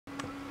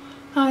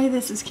Hi,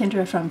 this is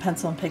Kendra from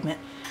Pencil and Pigment,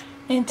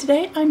 and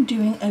today I'm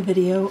doing a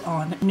video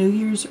on New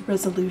Year's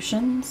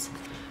resolutions.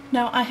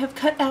 Now, I have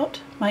cut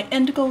out my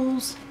end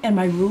goals and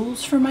my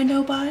rules for my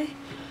no-buy.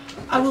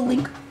 I will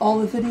link all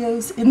the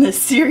videos in this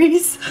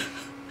series.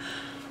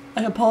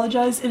 I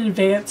apologize in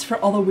advance for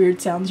all the weird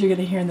sounds you're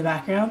going to hear in the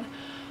background.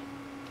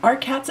 Our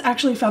cats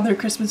actually found their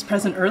Christmas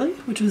present early,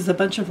 which was a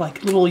bunch of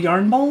like little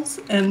yarn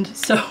balls, and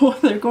so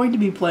they're going to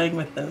be playing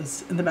with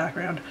those in the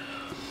background.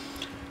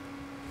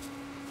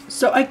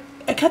 So I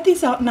cut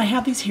these out and I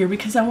have these here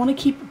because I want to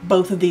keep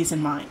both of these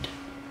in mind.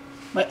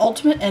 My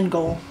ultimate end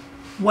goal,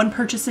 one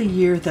purchase a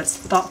year that's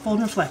thoughtful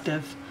and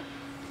reflective,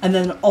 and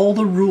then all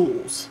the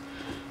rules.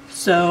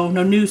 So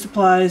no new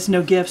supplies,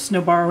 no gifts,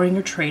 no borrowing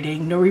or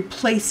trading, no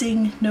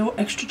replacing, no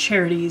extra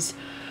charities,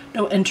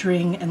 no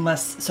entering, and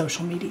less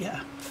social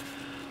media.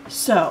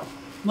 So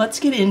let's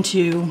get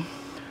into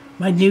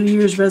my New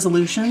Year's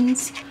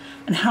resolutions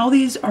and how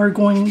these are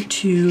going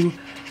to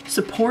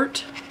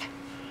support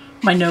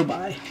my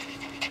no-buy.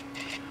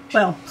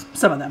 Well,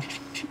 some of them,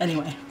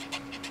 anyway.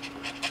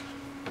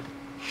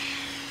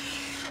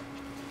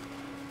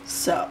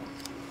 So,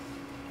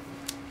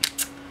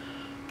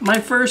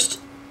 my first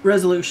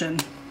resolution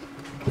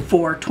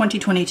for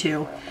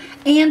 2022,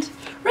 and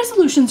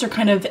resolutions are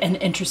kind of an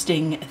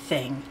interesting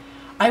thing.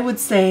 I would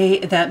say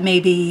that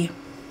maybe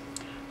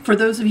for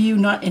those of you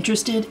not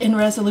interested in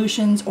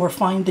resolutions or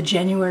find the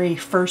January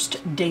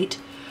 1st date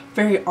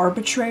very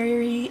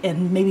arbitrary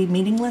and maybe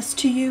meaningless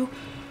to you,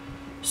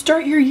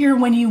 start your year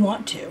when you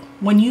want to.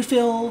 When you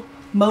feel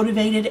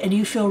motivated and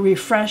you feel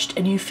refreshed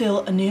and you feel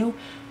anew,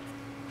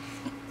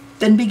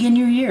 then begin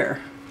your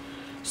year.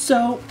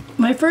 So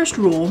my first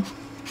rule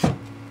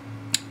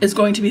is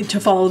going to be to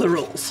follow the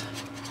rules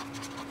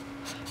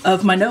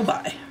of my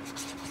no-buy.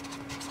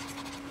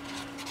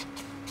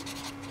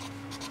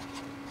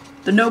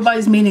 The no-buy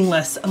is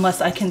meaningless unless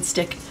I can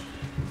stick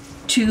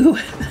to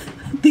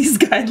these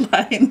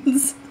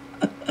guidelines.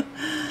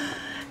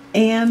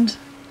 And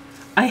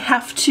I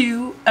have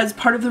to, as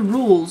part of the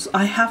rules,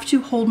 I have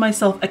to hold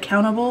myself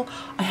accountable.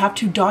 I have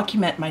to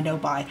document my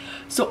no-buy.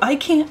 So I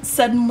can't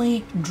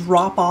suddenly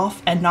drop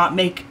off and not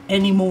make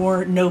any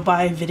more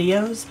no-buy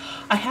videos.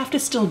 I have to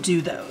still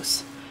do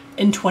those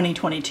in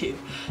 2022.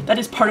 That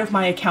is part of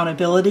my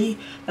accountability.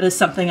 That is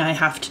something I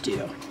have to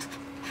do.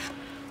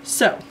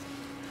 So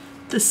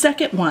the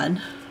second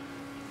one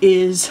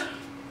is,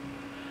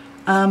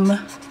 I'm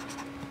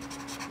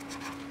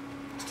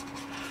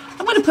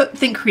going to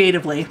think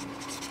creatively.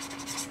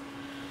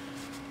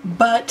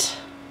 But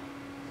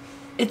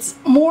it's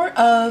more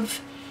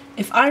of,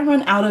 if I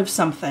run out of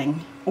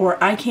something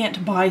or I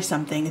can't buy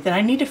something, then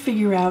I need to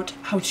figure out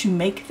how to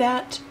make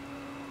that,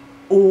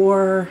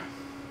 or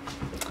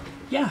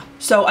yeah.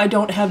 So I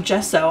don't have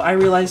gesso. I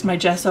realized my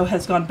gesso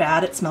has gone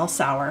bad. It smells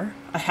sour.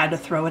 I had to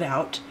throw it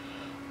out.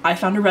 I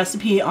found a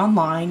recipe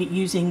online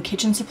using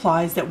kitchen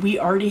supplies that we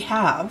already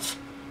have.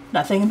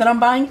 Nothing that I'm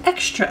buying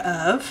extra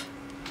of.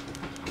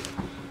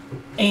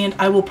 And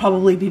I will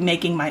probably be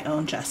making my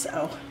own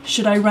gesso.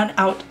 Should I run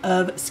out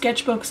of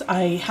sketchbooks,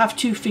 I have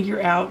to figure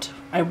out,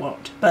 I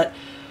won't, but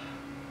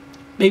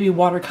maybe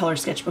watercolor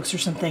sketchbooks or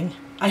something.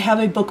 I have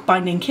a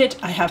bookbinding kit,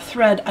 I have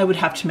thread, I would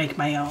have to make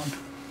my own.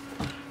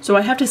 So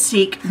I have to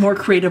seek more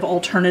creative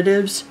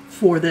alternatives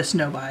for this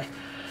no-buy.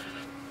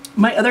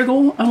 My other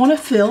goal, I want to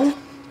fill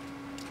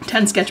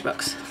 10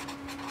 sketchbooks.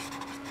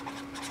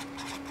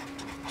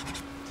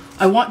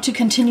 I want to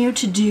continue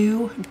to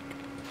do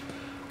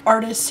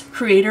artist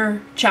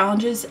creator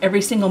challenges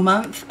every single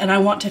month, and I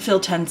want to fill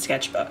 10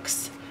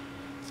 sketchbooks.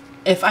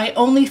 If I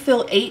only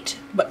fill 8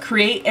 but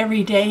create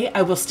every day,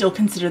 I will still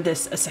consider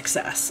this a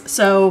success.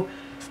 So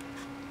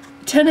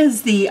 10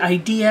 is the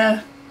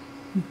idea.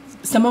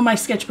 Some of my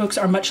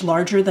sketchbooks are much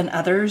larger than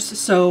others,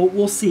 so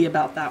we'll see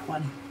about that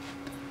one.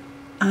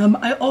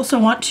 I also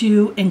want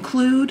to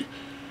include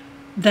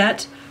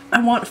that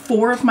I want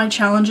 4 of my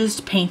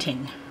challenges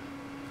painting.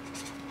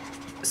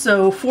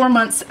 So 4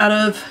 months out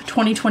of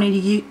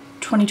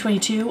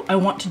 2022, I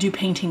want to do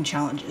painting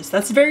challenges.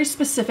 That's very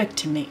specific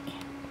to me.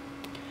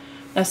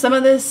 Now some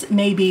of this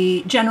may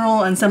be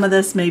general and some of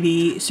this may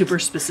be super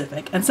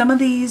specific. And some of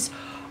these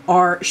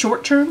are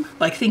short-term,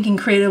 like thinking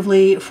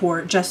creatively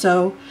for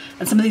gesso,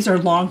 and some of these are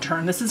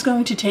long-term. This is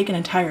going to take an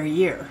entire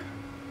year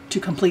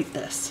to complete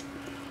this.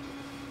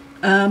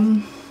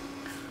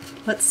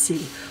 Let's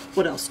see,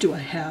 what else do I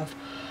have?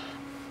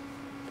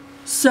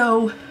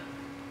 So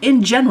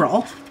in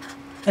general,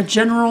 a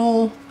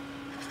general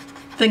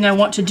thing I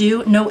want to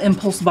do, no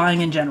impulse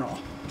buying in general.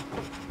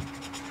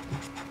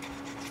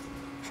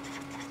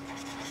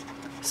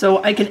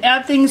 So I can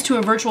add things to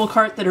a virtual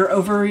cart that are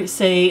over,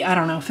 say, I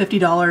don't know,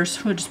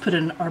 $50. We'll just put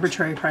an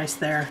arbitrary price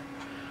there.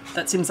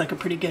 That seems like a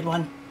pretty good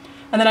one.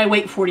 And then I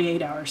wait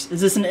 48 hours.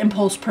 Is this an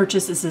impulse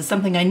purchase? Is this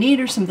something I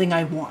need or something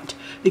I want?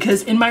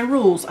 Because in my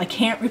rules, I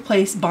can't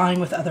replace buying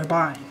with other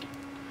buying.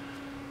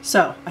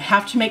 So I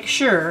have to make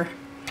sure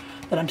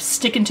that I'm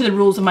sticking to the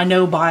rules of my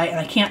no-buy, and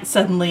I can't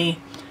suddenly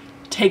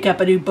take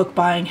up a new book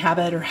buying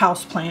habit or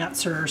house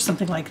plants or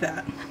something like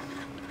that.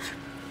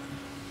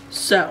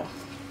 So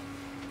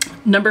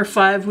Number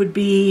 5 would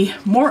be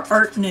more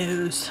art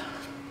news.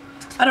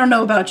 I don't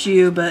know about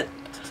you, but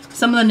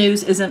some of the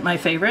news isn't my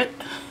favorite.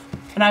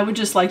 And I would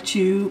just like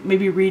to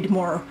maybe read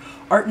more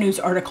art news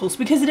articles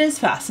because it is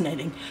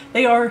fascinating.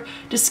 They are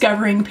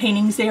discovering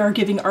paintings. They are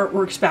giving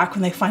artworks back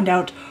when they find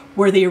out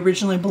where they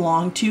originally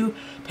belonged to.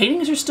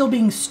 Paintings are still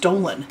being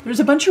stolen. There's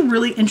a bunch of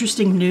really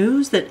interesting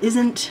news that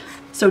isn't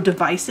so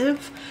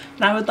divisive.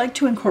 And I would like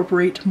to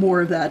incorporate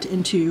more of that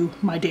into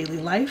my daily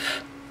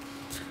life.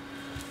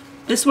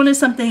 This one is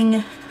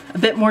something a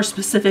bit more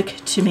specific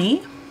to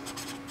me.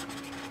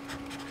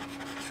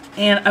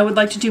 And I would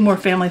like to do more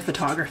family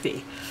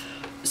photography.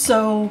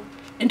 So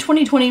in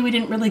 2020, we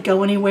didn't really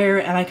go anywhere,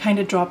 and I kind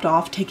of dropped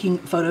off taking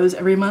photos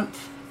every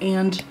month.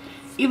 And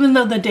even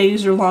though the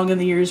days are long and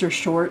the years are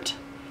short,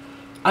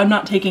 I'm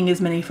not taking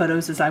as many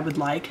photos as I would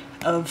like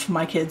of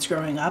my kids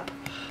growing up.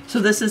 So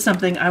this is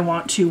something I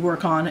want to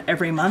work on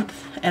every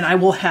month, and I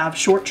will have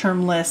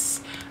short-term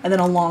lists and then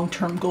a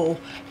long-term goal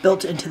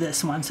built into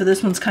this one. So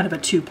this one's kind of a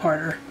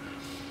two-parter.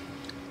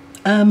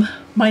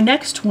 My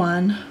next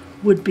one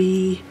would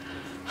be,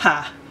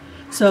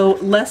 so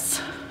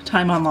less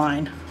time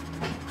online.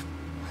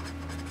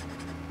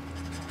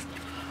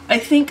 I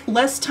think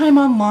less time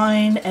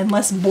online and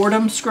less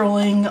boredom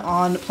scrolling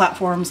on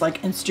platforms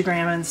like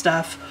Instagram and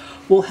stuff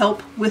will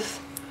help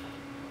with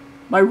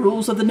my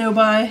rules of the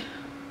no-buy.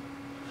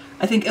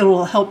 I think it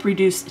will help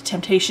reduce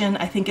temptation.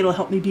 I think it'll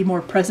help me be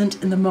more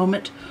present in the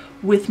moment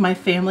with my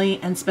family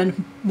and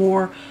spend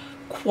more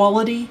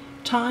quality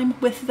time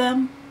with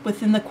them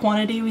within the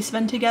quantity we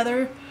spend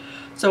together.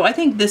 So I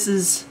think this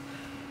is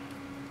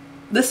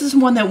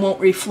one that won't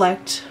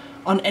reflect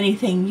on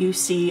anything you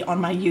see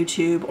on my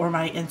YouTube or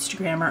my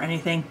Instagram or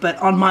anything, but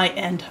on my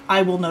end,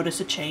 I will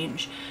notice a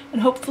change, and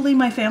hopefully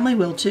my family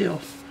will too.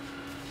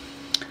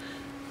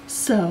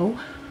 So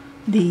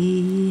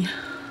the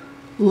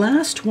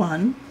last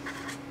one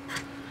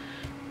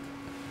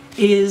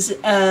is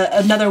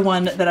another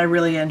one that I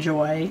really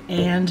enjoy,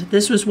 and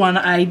this was one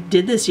I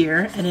did this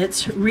year, and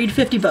it's read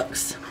 50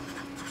 books.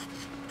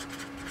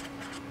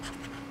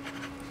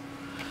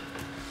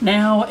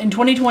 Now, in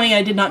 2020,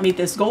 I did not meet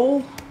this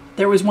goal.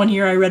 There was one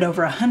year I read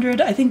over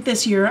 100. I think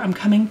this year I'm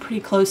coming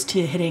pretty close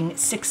to hitting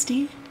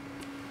 60.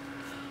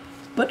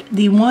 But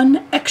the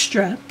one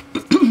extra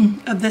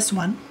of this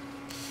one,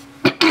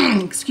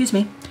 excuse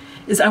me,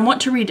 is I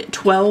want to read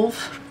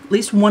 12, at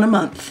least one a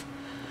month,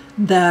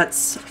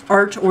 that's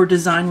art or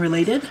design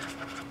related.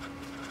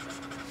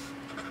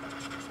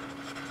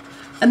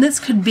 And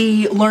this could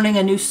be learning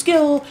a new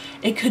skill,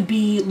 it could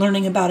be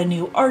learning about a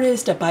new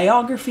artist, a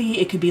biography,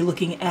 it could be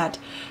looking at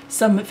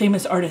some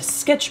famous artist's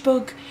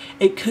sketchbook,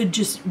 it could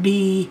just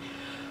be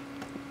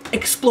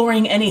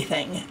exploring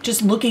anything,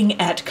 just looking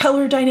at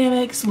color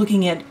dynamics,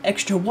 looking at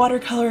extra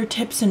watercolor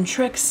tips and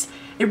tricks.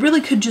 It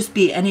really could just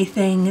be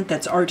anything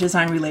that's art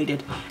design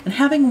related. And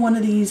having one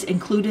of these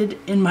included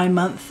in my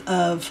month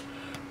of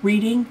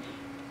reading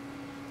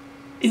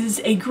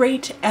is a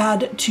great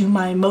add to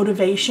my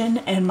motivation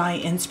and my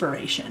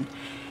inspiration.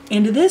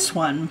 And this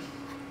one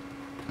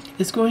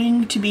is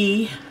going to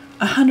be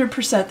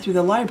 100% through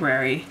the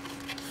library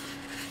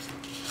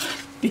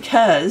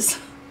because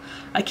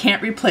I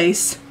can't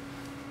replace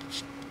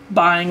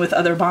buying with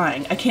other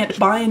buying. I can't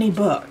buy any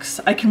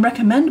books. I can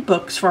recommend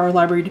books for our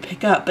library to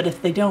pick up, but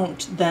if they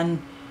don't, then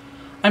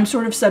I'm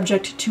sort of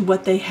subject to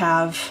what they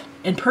have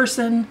in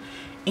person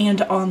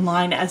and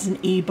online as an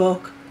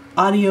ebook,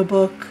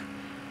 audiobook,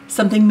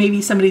 something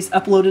maybe somebody's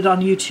uploaded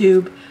on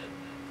YouTube.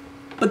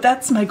 But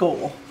that's my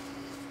goal,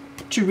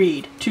 to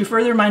read, to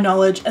further my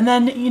knowledge, and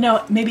then, you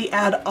know, maybe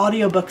add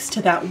audiobooks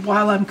to that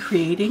while I'm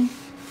creating,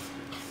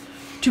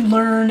 to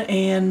learn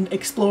and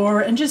explore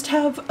and just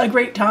have a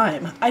great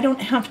time. I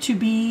don't have to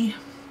be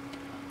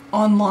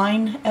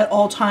online at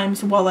all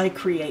times while I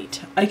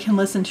create. I can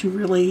listen to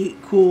really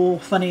cool,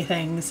 funny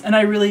things, and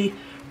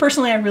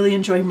personally, I really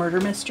enjoy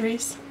murder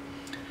mysteries.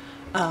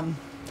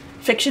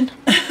 Fiction.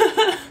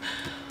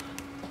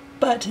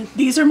 But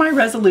these are my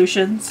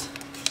resolutions.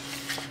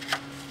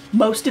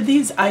 Most of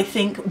these I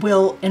think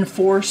will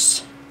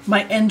enforce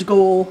my end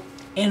goal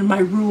and my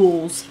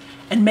rules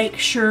and make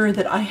sure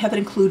that I have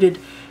included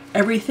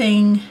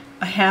everything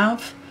I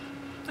have.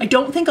 I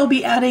don't think I'll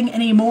be adding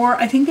any more.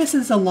 I think this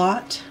is a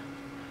lot.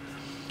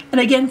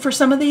 And again, for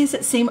some of these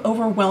that seem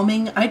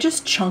overwhelming, I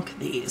just chunk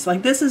these.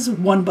 Like this is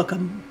one book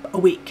a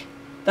week.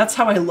 That's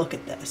how I look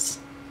at this.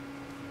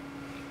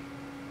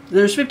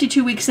 There's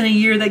 52 weeks in a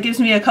year. That gives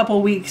me a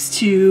couple weeks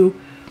to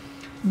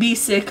be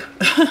sick,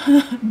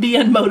 be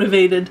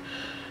unmotivated,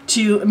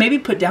 to maybe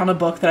put down a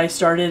book that I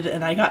started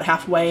and I got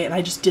halfway and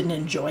I just didn't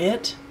enjoy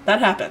it. That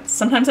happens.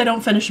 Sometimes I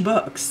don't finish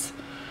books.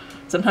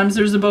 Sometimes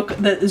there's a book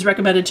that is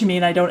recommended to me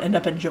and I don't end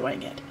up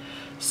enjoying it.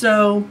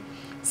 So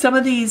some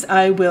of these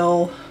I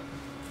will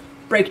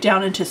break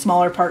down into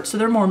smaller parts so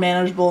they're more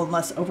manageable and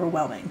less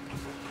overwhelming.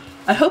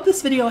 I hope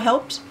this video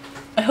helped.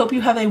 I hope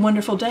you have a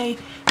wonderful day,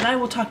 and I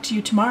will talk to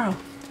you tomorrow.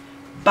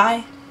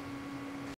 Bye.